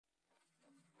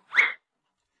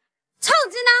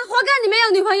干你没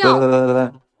有女朋友？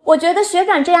来，我觉得学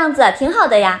长这样子挺好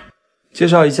的呀。介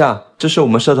绍一下，这是我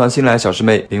们社团新来的小师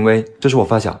妹林薇，这是我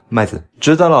发小麦子。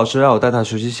指导老师让我带她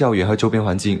熟悉校园和周边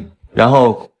环境，然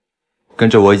后跟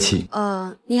着我一起。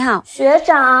你好，学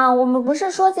长，我们不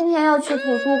是说今天要去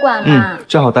图书馆吗？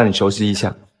正好带你熟悉一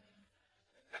下。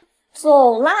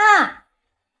走啦。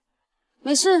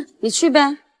没事，你去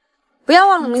呗，不要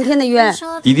忘了明天的约。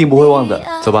一定不会忘的，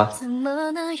走吧。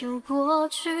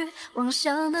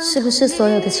是不是所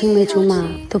有的青梅竹马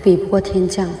都比不过天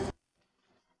降？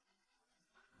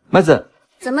麦子，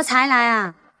怎么才来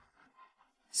啊？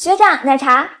学长，奶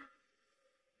茶。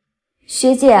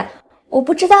学姐，我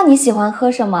不知道你喜欢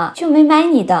喝什么，就没买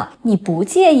你的，你不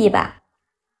介意吧？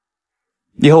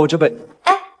你喝我这杯。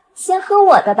哎，先喝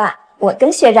我的吧，我跟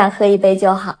学长喝一杯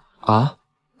就好。啊？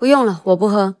不用了，我不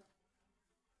喝。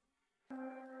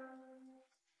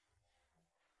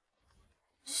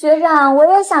学长，我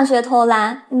也想学投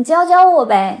篮，你教教我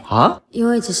呗。啊？因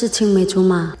为只是青梅竹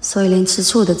马，所以连吃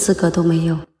醋的资格都没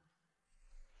有。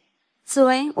紫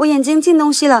薇，我眼睛进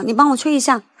东西了，你帮我吹一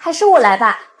下。还是我来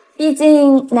吧，毕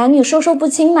竟男女授受不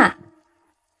亲嘛。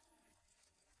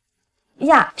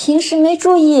呀，平时没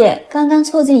注意，刚刚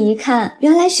凑近一看，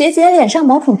原来学姐脸上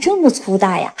毛孔这么粗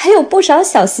大呀，还有不少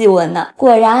小细纹呢。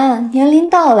果然年龄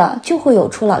到了就会有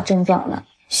初老症状了。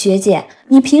学姐，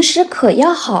你平时可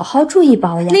要好好注意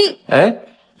保养。哎，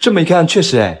这么一看确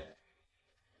实哎。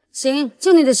行，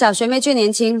就你的小学妹最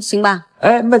年轻，行吧？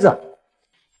哎，麦子。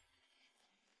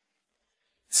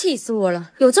气死我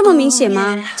了，有这么明显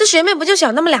吗？这学妹不就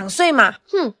小那么2岁吗？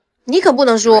哼，你可不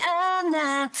能输。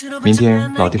明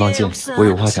天老地方见，我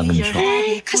有话想跟你说。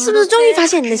他是不是终于发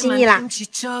现你的心意啦？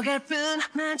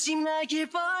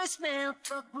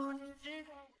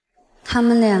他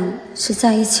们俩是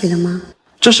在一起了吗？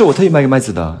这是我特意买给麦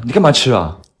子的，你干嘛吃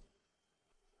啊？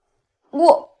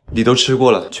你都吃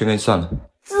过了，全给你算了。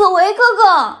紫薇哥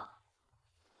哥，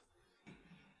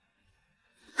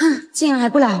哼，竟然还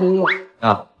不来哄我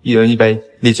啊！一人一杯，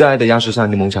你最爱的鸭舌香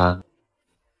柠檬茶。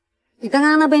你刚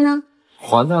刚那杯呢？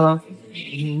还他了。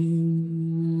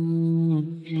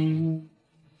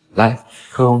来，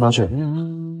喝红糖水。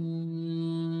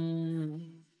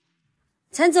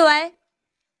陈紫薇，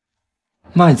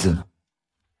麦子，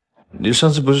你上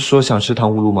次不是说想吃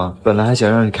糖葫芦吗？本来还想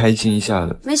让你开心一下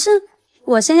的。没事，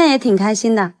我现在也挺开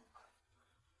心的。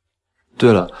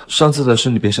对了，上次的事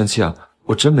你别生气啊，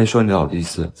我真没说你老的意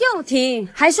思。又提，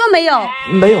还说没有？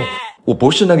没有，我不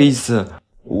是那个意思，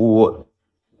我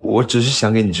只是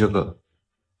想给你这个。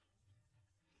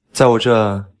在我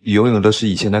这，你永远都是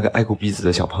以前那个爱哭鼻子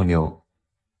的小胖妞。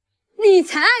你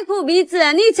才爱哭鼻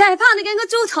子，你才胖得跟个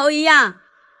猪头一样。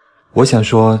我想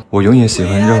说，我永远喜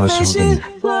欢任何时候的你。那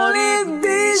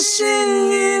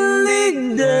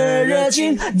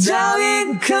今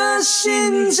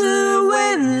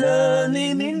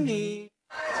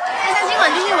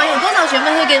晚军训完有多少学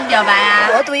妹会跟你表白啊？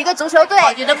我赌一个足球队，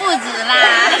我觉得不止啦。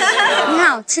你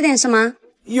好，吃点什么？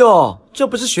哟，这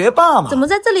不是学霸吗？怎么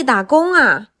在这里打工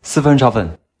啊？4分炒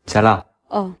粉，加辣。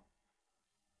哦。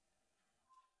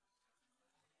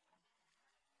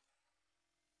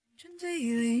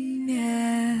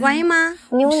喂妈，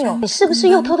妞妞，你是不是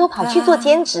又偷偷跑去做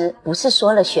兼职？不是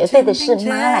说了学费的事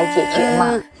妈来解决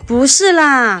吗？不是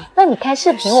啦，那你开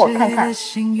视频我看看。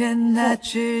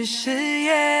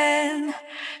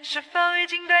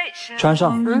穿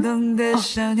上。喂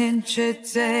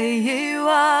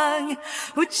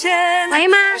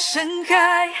妈，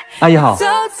阿姨好，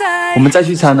我们在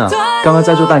聚餐呢，刚刚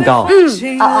在做蛋糕。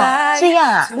这样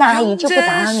啊，那阿姨就不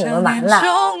打扰你们玩了。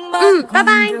拜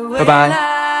拜。拜拜。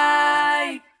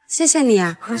谢谢你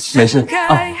啊。没事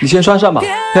啊，你先穿上吧，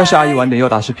要是阿姨晚点又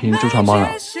打视频就穿帮了。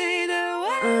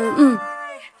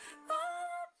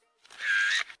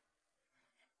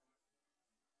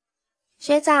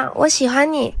学长，我喜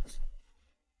欢你。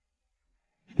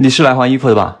你是来还衣服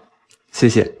的吧？谢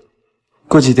谢。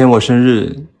过几天我生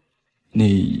日，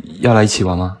你要来一起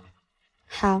玩吗？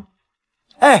好。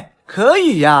哎，可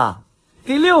以呀，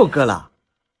第6个了。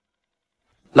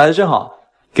来的正好，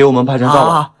给我们拍张照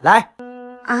吧。好，来。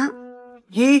啊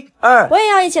，1、2，我也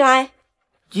要一起来。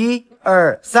1、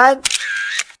2、3。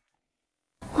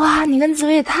哇，你跟紫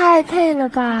薇也太配了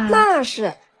吧！那是。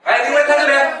哎，你们看这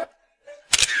边。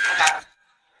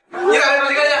你看这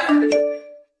边，你看这。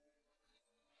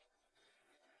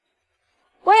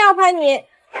我也要拍你。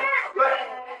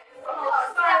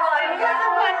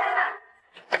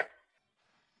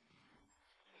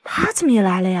他怎么也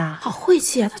来了呀？好晦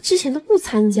气啊！他之前都不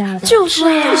参加的。就是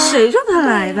呀，谁让他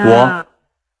来的？我。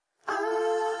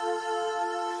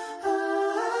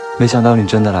没想到你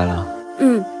真的来了。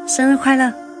生日快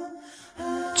乐。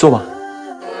坐吧。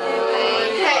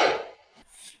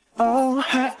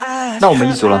那我们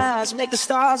一组了。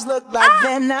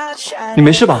你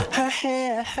没事吧？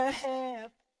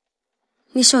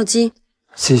你手机。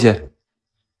谢谢。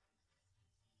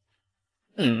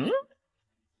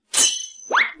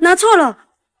拿错了。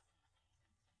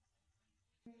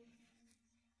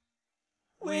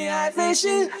为爱飞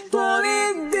行，多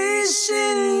年地心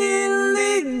引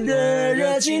力的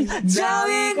热情，早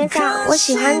已学长，我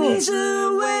喜欢你。只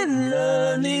为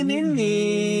了你，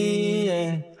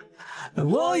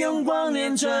我用光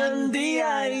年传递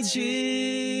爱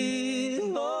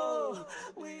情。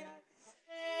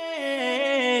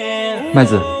麦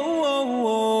子。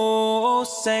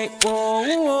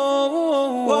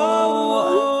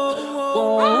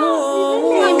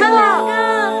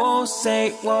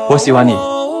我喜欢你。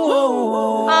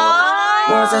我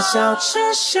在小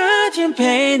城夏天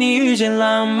陪你遇见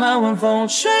浪漫，晚风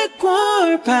吹过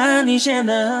耳畔，你显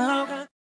得很好看。